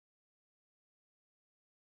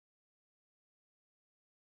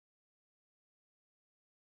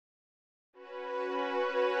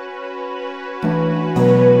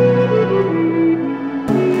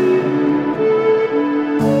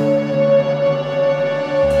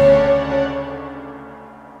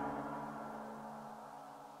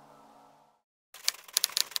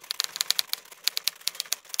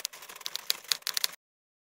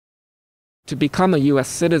To become a U.S.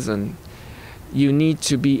 citizen, you need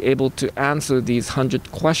to be able to answer these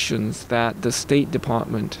 100 questions that the State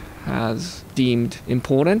Department has deemed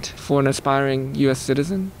important for an aspiring U.S.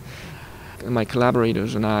 citizen. My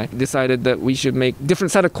collaborators and I decided that we should make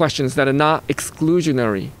different set of questions that are not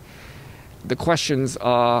exclusionary. The questions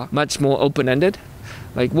are much more open-ended.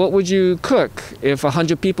 Like, what would you cook if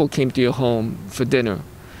 100 people came to your home for dinner?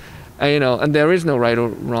 And there is no right or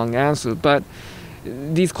wrong answer. But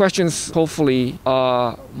these questions hopefully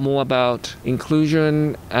are more about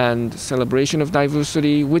inclusion and celebration of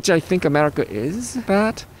diversity, which I think America is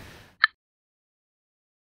about.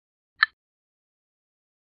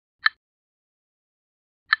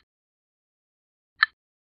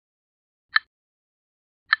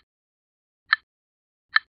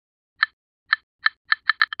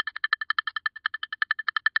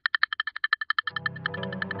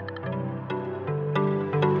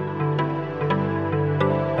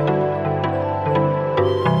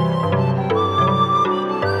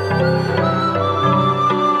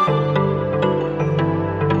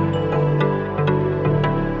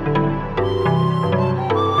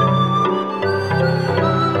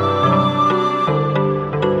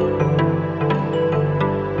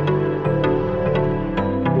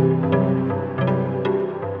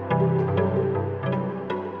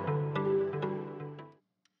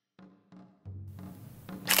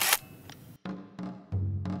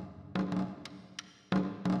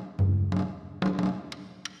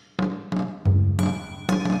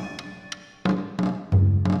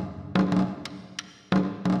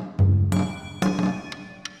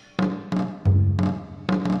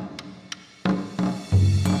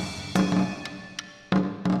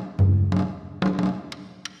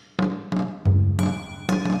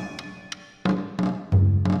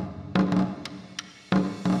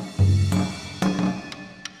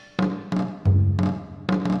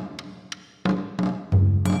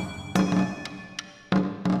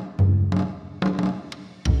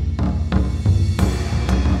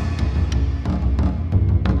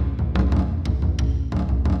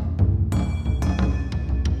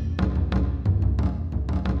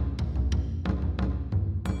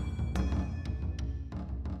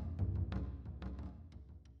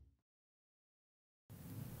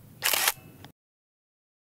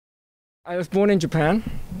 I was born in Japan,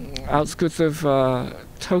 outskirts of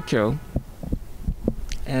Tokyo,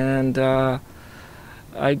 and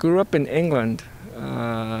I grew up in England,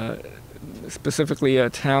 specifically a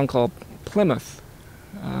town called Plymouth,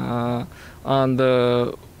 on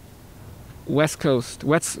the west coast,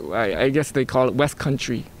 I guess they call it West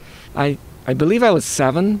Country. I believe I was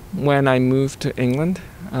 7 when I moved to England.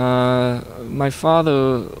 My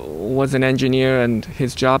father was an engineer, and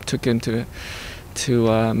his job took him to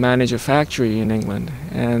manage a factory in England,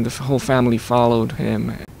 and the whole family followed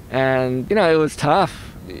him. And it was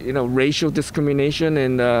tough, racial discrimination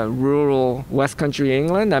in rural West Country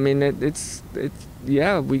England. I mean,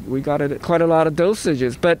 we got it quite a lot of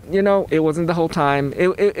dosages, but it wasn't the whole time.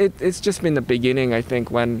 It's just been the beginning, I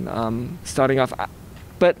think, when starting off.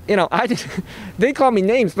 But they called me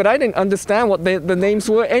names, but I didn't understand what the names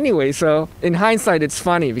were anyway. So in hindsight, it's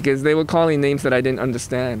funny because they were calling names that I didn't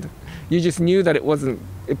understand. You just knew that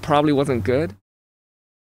it probably wasn't good.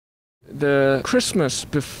 The Christmas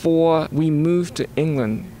before we moved to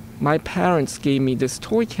England, my parents gave me this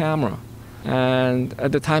toy camera. And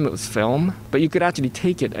at the time it was film, but you could actually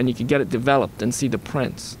take it and you could get it developed and see the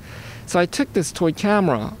prints. So I took this toy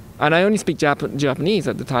camera, and I only speak Japanese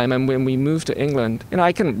at the time, and when we moved to England,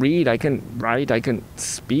 I can read, I can write, I can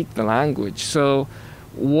speak the language. So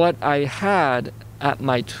what I had at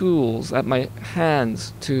my tools, at my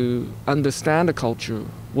hands to understand the culture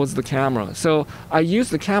was the camera. So I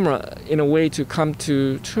used the camera in a way to come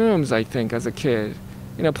to terms, I think, as a kid.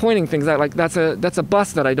 Pointing things out, like that's a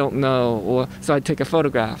bus that I don't know, or so I take a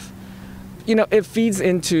photograph. It feeds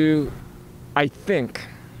into, I think,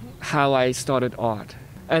 how I started art.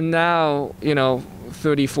 And now,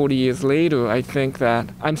 30, 40 years later, I think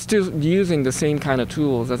that I'm still using the same kind of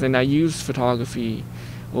tools, as in I use photography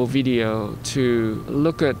or video to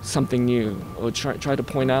look at something new or try to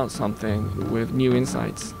point out something with new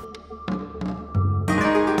insights.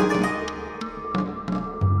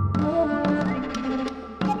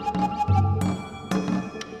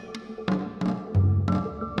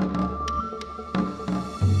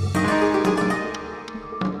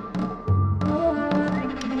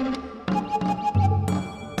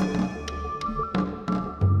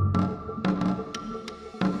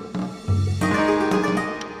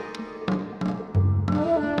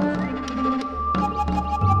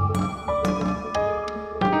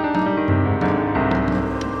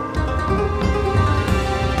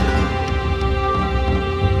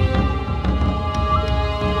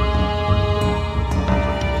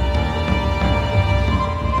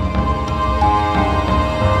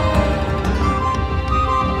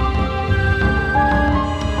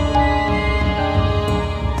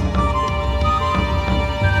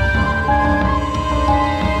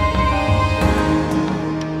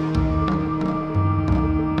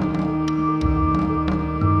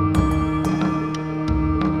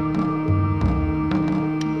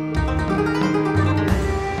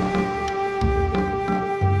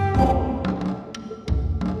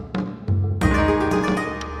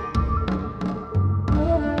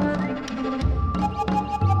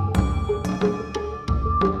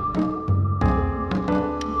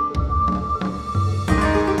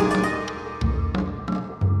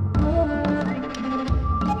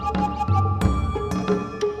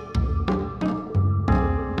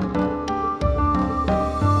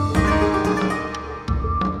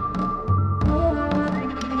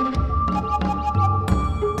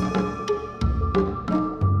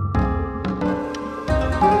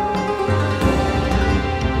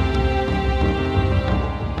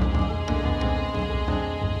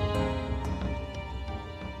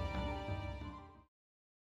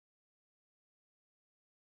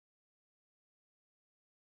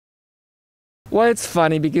 Well, it's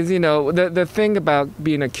funny because, you know, the thing about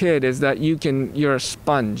being a kid is that you're a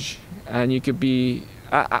sponge, and you could be,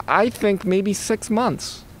 I think maybe 6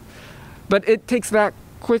 months. But it takes that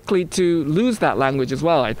quickly to lose that language as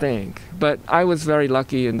well, I think. But I was very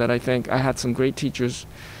lucky in that I think I had some great teachers,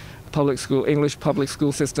 public school, English public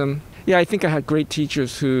school system. Yeah, I think I had great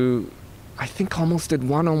teachers who I think almost did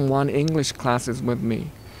one-on-one English classes with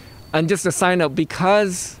me. And just a side note,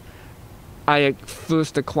 because I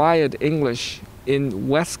first acquired English in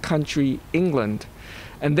West Country, England,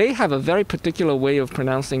 and they have a very particular way of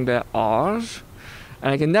pronouncing their R's,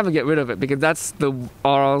 and I can never get rid of it because that's the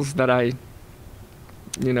R's that I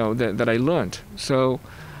learned. So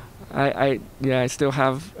I still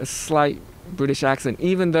have a slight British accent,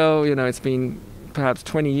 even though, you know, it's been perhaps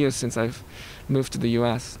 20 years since I've moved to the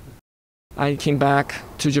US. I came back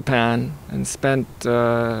to Japan and spent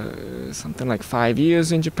something like 5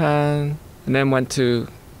 years in Japan, and then went to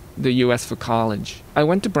the US for college. I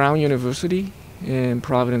went to Brown University in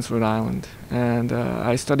Providence, Rhode Island, and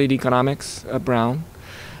I studied economics at Brown.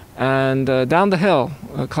 And down the hill,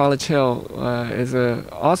 College Hill, is an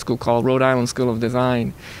art school called Rhode Island School of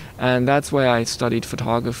Design, and that's where I studied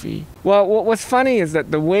photography. Well, what's funny is that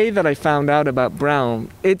the way that I found out about Brown,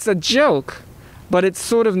 it's a joke, but it's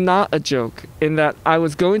sort of not a joke, in that I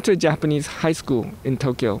was going to a Japanese high school in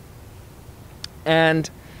Tokyo, and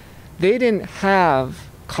they didn't have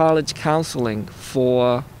college counseling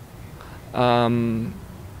for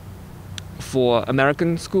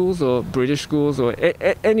American schools or British schools or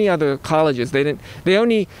any other colleges. They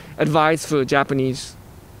only advised for Japanese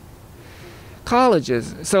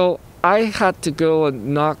colleges. So I had to go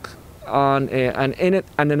and knock on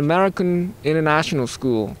an American international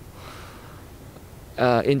school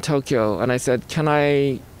in Tokyo, and I said, can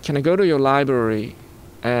I go to your library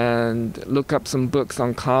and look up some books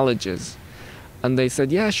on colleges? And they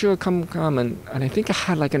said, yeah, sure, come. And I think I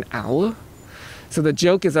had like an hour. So the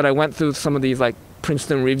joke is that I went through some of these like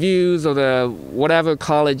Princeton reviews or the whatever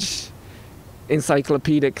college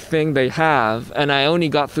encyclopedic thing they have, and I only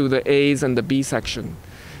got through the A's and the B section.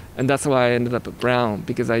 And that's why I ended up at Brown,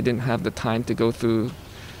 because I didn't have the time to go through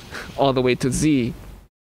all the way to Z.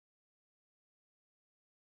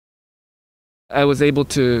 I was able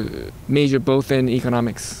to major both in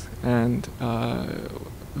economics and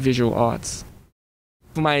visual arts.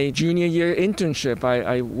 For my junior year internship,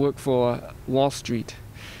 I worked for Wall Street.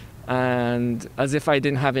 And as if I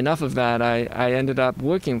didn't have enough of that, I ended up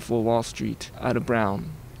working for Wall Street out of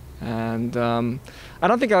Brown. And I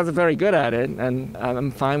don't think I was very good at it, and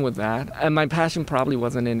I'm fine with that. And my passion probably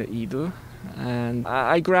wasn't in it either. And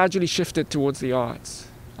I gradually shifted towards the arts.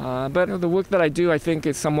 But the work that I do, I think,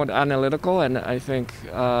 is somewhat analytical, and I think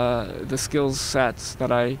the skill sets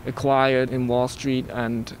that I acquired in Wall Street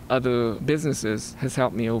and other businesses has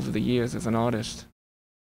helped me over the years as an artist.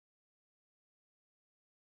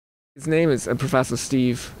 His name is Professor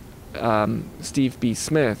Steve B.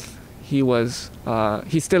 Smith. He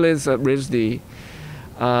still is at RISD.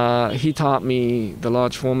 He taught me the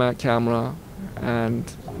large format camera, and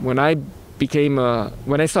when I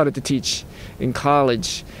started to teach in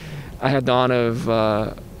college, I had the honor of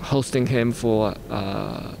hosting him for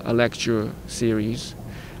a lecture series,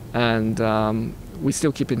 and we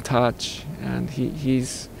still keep in touch. And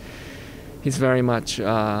he's very much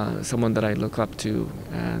someone that I look up to,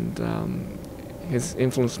 and has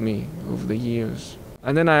influenced me over the years.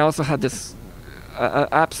 And then I also had this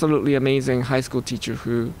absolutely amazing high school teacher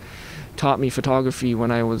who taught me photography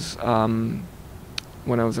when I was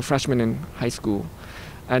a freshman in high school,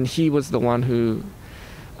 and he was the one who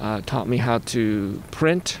taught me how to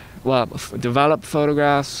print, develop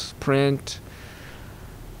photographs, print,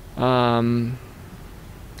 and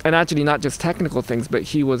actually not just technical things, but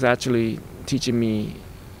he was actually teaching me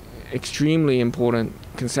extremely important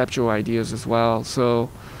conceptual ideas as well. So,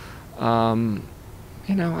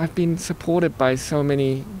 I've been supported by so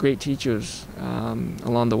many great teachers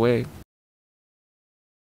along the way.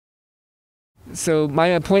 So my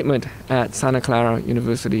appointment at Santa Clara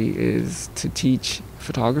University is to teach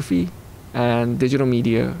photography and digital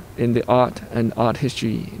media in the art and art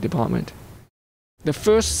history department. The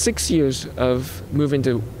first 6 years of moving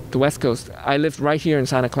to the West Coast, I lived right here in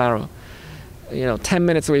Santa Clara, 10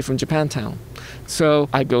 minutes away from Japantown. So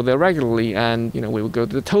I go there regularly, and we would go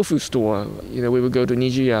to the tofu store, we would go to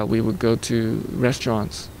Nijiya, we would go to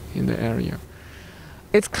restaurants in the area.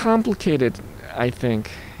 It's complicated, I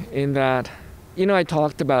think, in that I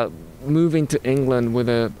talked about moving to England with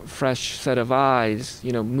a fresh set of eyes,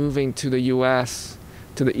 moving to the US,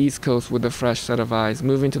 to the East Coast with a fresh set of eyes,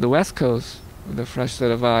 moving to the West Coast with a fresh set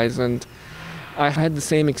of eyes. And I had the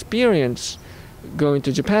same experience, going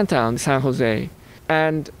to Japantown, San Jose,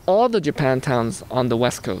 and all the Japantowns on the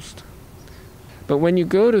West Coast. But when you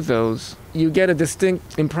go to those, you get a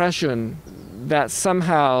distinct impression that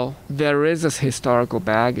somehow there is this historical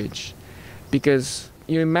baggage, because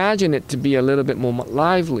you imagine it to be a little bit more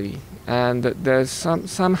lively, and that there's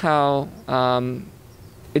somehow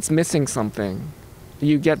it's missing something.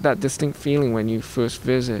 You get that distinct feeling when you first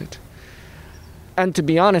visit. And to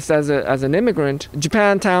be honest, as an immigrant,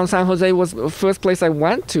 Japantown, San Jose was the first place I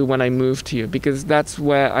went to when I moved here, because that's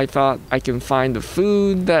where I thought I can find the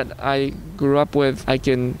food that I grew up with. I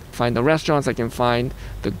can find the restaurants, I can find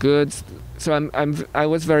the goods. So I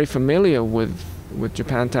was very familiar with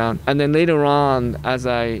Japantown. And then later on, as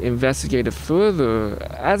I investigated further,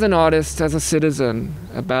 as an artist, as a citizen,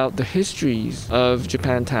 about the histories of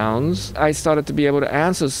Japantowns, I started to be able to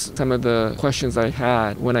answer some of the questions I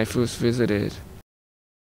had when I first visited.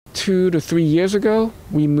 2 to 3 years ago,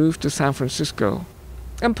 we moved to San Francisco.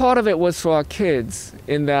 And part of it was for our kids,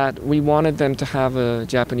 in that we wanted them to have a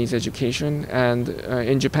Japanese education. And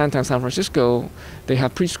in Japantown, San Francisco, they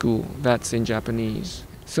have preschool that's in Japanese.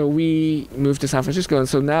 So we moved to San Francisco, and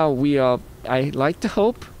so now I like to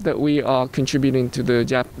hope that we are contributing to the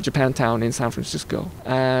Japantown in San Francisco.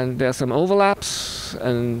 And there are some overlaps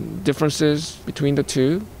and differences between the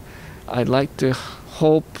two. I'd like to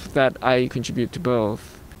hope that I contribute to both.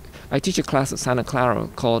 I teach a class at Santa Clara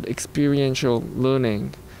called Experiential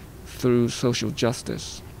Learning Through Social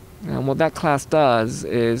Justice. And what that class does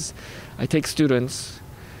is I take students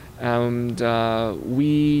and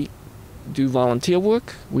we do volunteer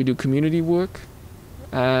work, we do community work,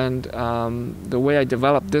 and the way I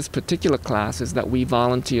developed this particular class is that we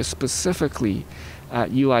volunteer specifically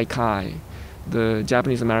at UIKAI, the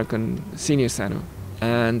Japanese American Senior Center.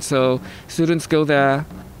 And so students go there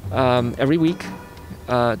every week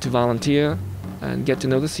to volunteer and get to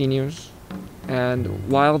know the seniors. And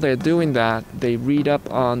while they're doing that, they read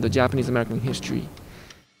up on the Japanese American history,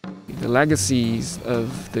 the legacies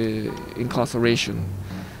of the incarceration,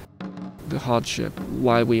 the hardship,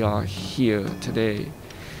 why we are here today.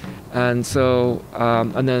 And so,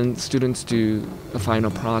 and then students do a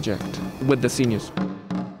final project with the seniors.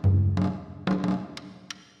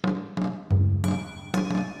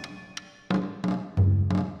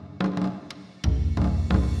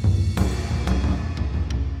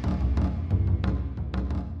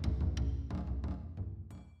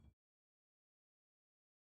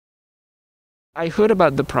 I heard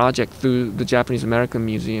about the project through the Japanese American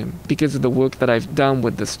Museum because of the work that I've done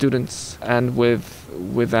with the students and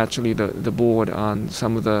with actually the board on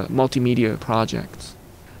some of the multimedia projects.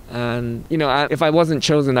 And, you know, if I wasn't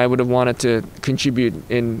chosen, I would have wanted to contribute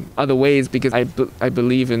in other ways, because I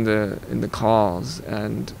believe in the cause.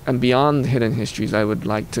 And beyond Hidden Histories, I would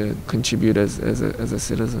like to contribute as a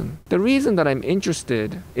citizen. The reason that I'm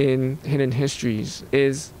interested in Hidden Histories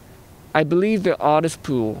is I believe the artist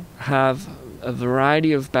pool have a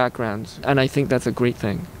variety of backgrounds, and I think that's a great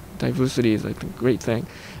thing. Diversity is a great thing.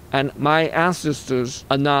 And my ancestors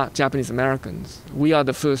are not Japanese Americans. We are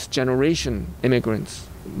the first generation immigrants,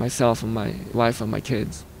 myself and my wife and my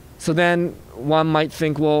kids. So then one might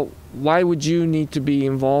think, well, why would you need to be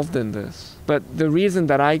involved in this? But the reason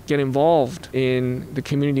that I get involved in the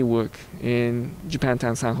community work in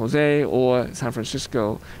Japantown, San Jose, or San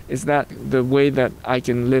Francisco is that the way that I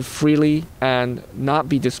can live freely and not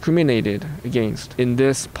be discriminated against in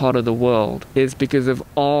this part of the world is because of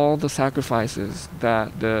all the sacrifices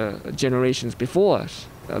that the generations before us,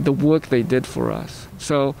 the work they did for us.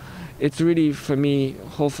 So it's really, for me,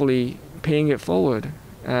 hopefully paying it forward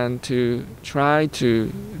and to try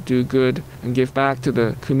to do good and give back to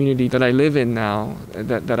the community that I live in now,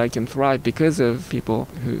 that I can thrive because of people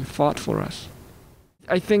who fought for us.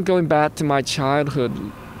 I think going back to my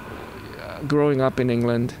childhood, growing up in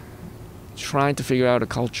England, trying to figure out a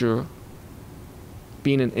culture,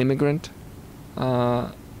 being an immigrant,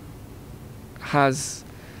 has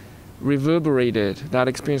reverberated, that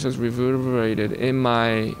experience has reverberated in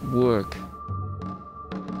my work.